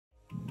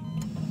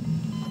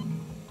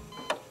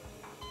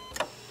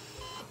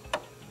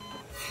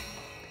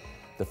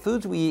the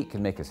foods we eat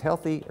can make us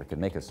healthy or can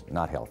make us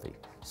not healthy.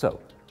 So,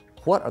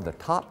 what are the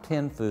top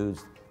 10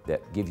 foods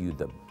that give you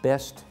the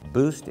best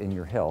boost in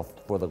your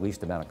health for the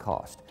least amount of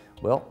cost?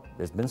 Well,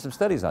 there's been some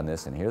studies on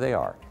this, and here they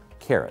are.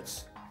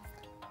 Carrots,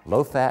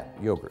 low-fat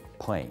yogurt,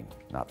 plain,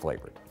 not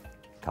flavored,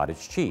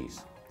 cottage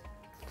cheese,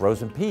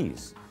 frozen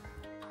peas,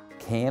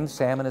 canned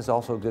salmon is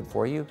also good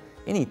for you.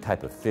 Any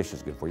type of fish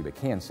is good for you, but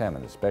canned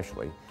salmon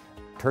especially.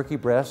 Turkey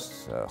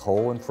breasts,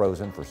 whole and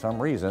frozen. For some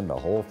reason, the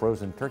whole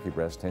frozen turkey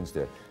breast tends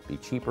to be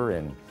cheaper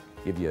and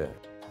give you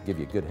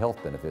good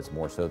health benefits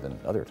more so than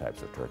other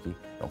types of turkey.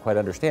 Don't quite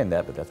understand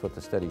that, but that's what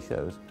the study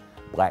shows.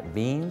 Black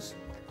beans,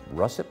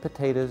 russet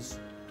potatoes,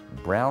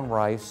 brown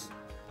rice,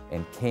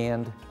 and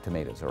canned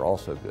tomatoes are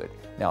also good.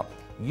 Now,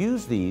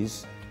 use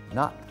these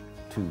not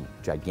to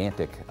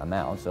gigantic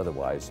amounts,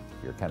 otherwise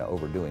you're kind of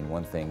overdoing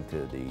one thing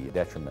to the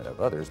detriment of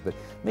others, but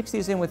mix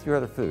these in with your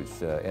other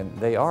foods, and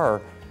they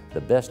are the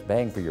best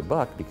bang for your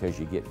buck because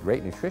you get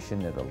great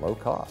nutrition at a low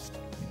cost.